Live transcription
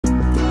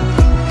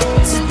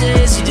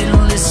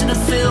the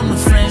film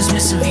with friends,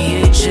 missing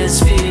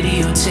VHS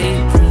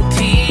videotape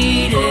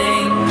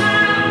repeating.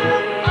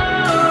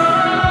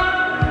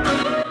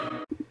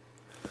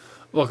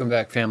 Welcome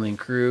back, family and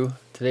crew.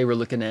 Today we're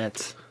looking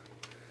at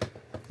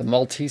the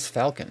Maltese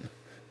Falcon,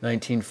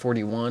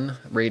 1941,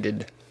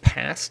 rated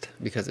passed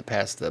because it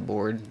passed the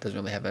board. Doesn't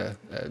really have a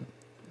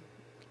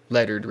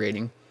lettered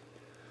rating.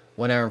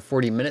 1 hour and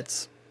 40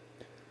 minutes.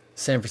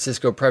 San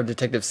Francisco private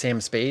detective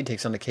Sam Spade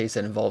takes on a case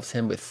that involves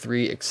him with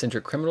 3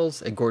 eccentric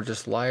criminals, a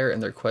gorgeous liar,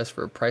 and their quest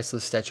for a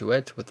priceless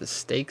statuette, with the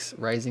stakes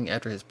rising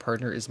after his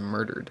partner is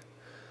murdered.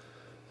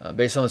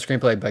 Based on the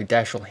screenplay by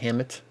Dashiell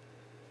Hammett.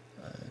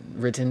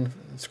 Written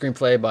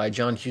screenplay by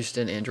John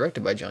Huston and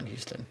directed by John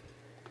Huston.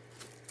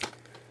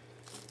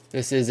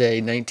 This is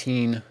a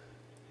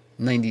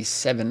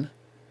 1997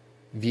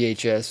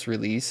 VHS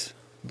release,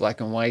 black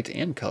and white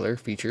and color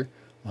feature,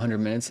 100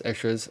 minutes,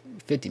 extras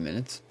 50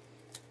 minutes.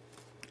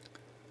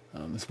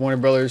 It's Warner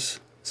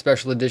Brothers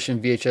Special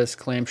Edition VHS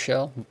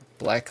clamshell,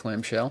 black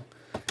clamshell.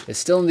 It's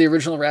still in the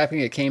original wrapping.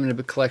 It came in a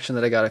big collection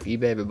that I got off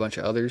eBay. I have a bunch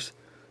of others,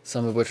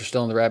 some of which are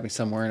still in the wrapping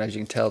somewhere, and as you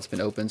can tell, it's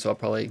been opened, so I'll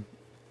probably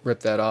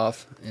rip that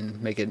off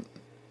and make it,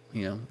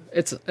 you know,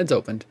 it's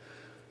opened,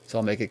 so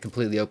I'll make it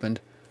completely opened.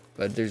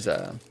 But there's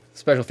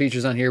special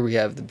features on here. We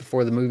have the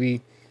before the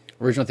movie,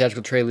 original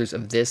theatrical trailers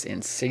of this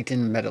and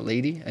Satan Met a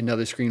Lady,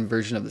 another screen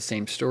version of the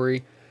same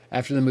story.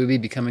 After the movie,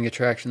 becoming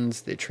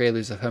attractions, the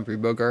trailers of Humphrey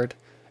Bogart,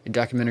 a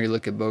documentary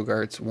look at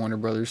Bogart's Warner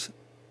Brothers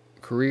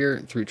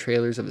career through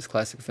trailers of his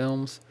classic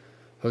films,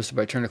 hosted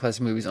by Turner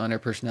Classic Movies on-air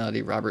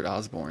personality Robert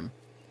Osborne.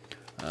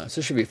 So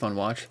this should be a fun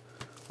watch.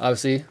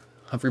 Obviously,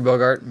 Humphrey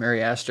Bogart, Mary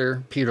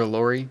Astor, Peter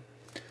Lorre.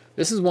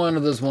 This is one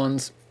of those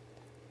ones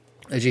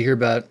that you hear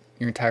about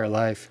your entire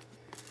life.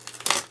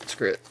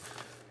 Screw it.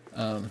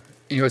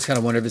 You always kind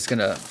of wonder if it's going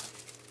to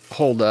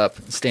hold up,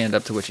 stand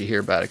up to what you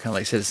hear about it, kind of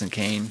like Citizen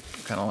Kane,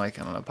 kind of like,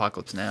 I don't know,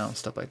 Apocalypse Now,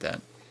 stuff like that.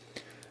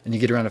 And you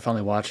get around to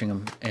finally watching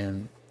them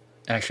and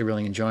actually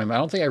really enjoying them. I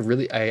don't think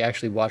I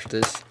actually watched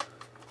this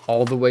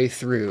all the way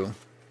through.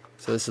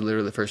 So this is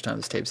literally the first time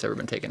this tape's ever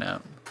been taken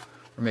out.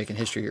 We're making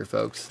history here,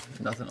 folks.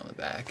 There's nothing on the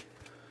back.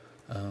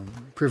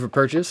 Proof of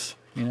purchase,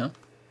 you know,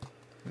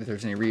 if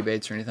there's any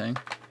rebates or anything.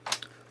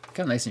 Look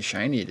how nice and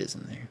shiny it is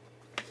in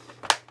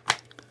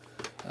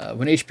there.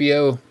 When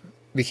HBO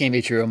became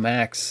HBO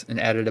Max and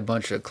added a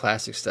bunch of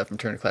classic stuff from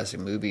Turner Classic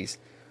Movies,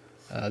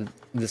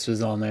 this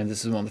was on there.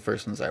 This is one of the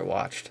first ones I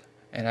watched,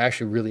 and I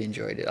actually really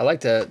enjoyed it. I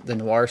like the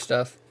noir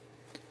stuff.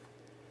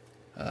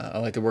 I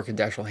like the work of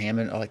Dashiell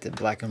Hammett. I like the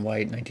black and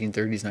white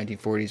 1930s,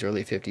 1940s,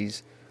 early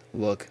 50s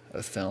look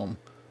of film.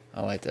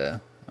 I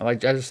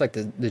just like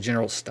the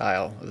general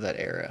style of that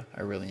era.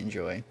 I really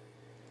enjoy. It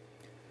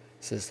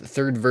says the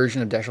third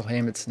version of Dashiell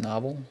Hammett's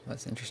novel.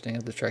 That's interesting. I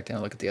have to track down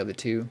and look at the other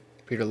two.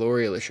 Peter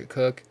Lorre, Alicia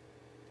Cook.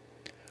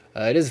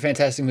 It is a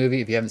fantastic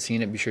movie. If you haven't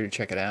seen it, be sure to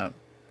check it out.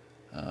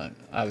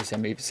 Obviously, I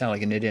may sound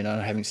like an idiot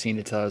on having seen it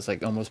until I was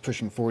like almost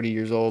pushing 40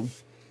 years old.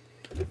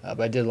 But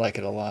I did like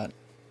it a lot.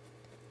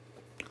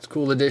 It's a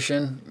cool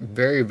edition.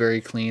 Very, very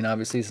clean,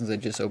 obviously, since I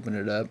just opened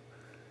it up.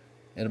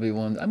 It'll be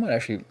one. I might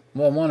actually,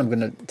 well, one, I'm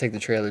going to take the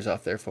trailers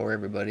off there for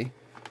everybody.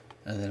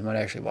 And then I might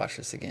actually watch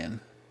this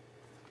again.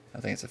 I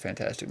think it's a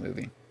fantastic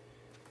movie.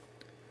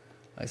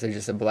 Like I said,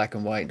 just the black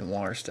and white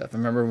noir stuff. I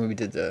remember when we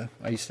did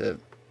I used to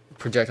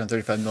project on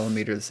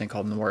 35mm this thing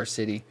called Noir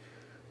City,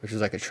 which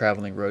was like a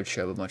traveling road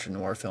show of a bunch of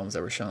noir films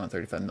that were shown on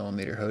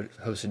 35mm,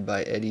 hosted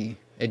by Eddie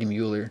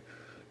Mueller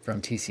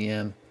from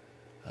TCM.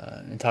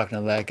 And talking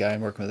to that guy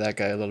and working with that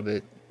guy a little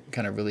bit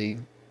kind of really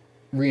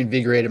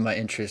reinvigorated my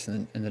interest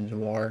in the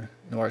noir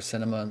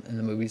cinema and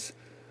the movies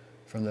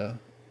from the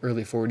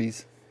early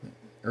 40s,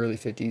 early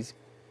 50s.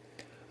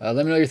 Let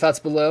me know your thoughts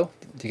below.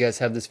 Do you guys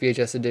have this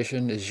VHS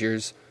edition? Is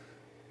yours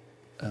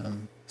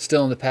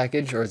still in the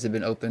package, or has it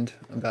been opened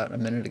about a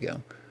minute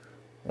ago?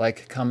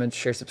 Like, comment,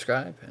 share,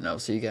 subscribe, and I'll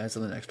see you guys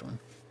on the next one.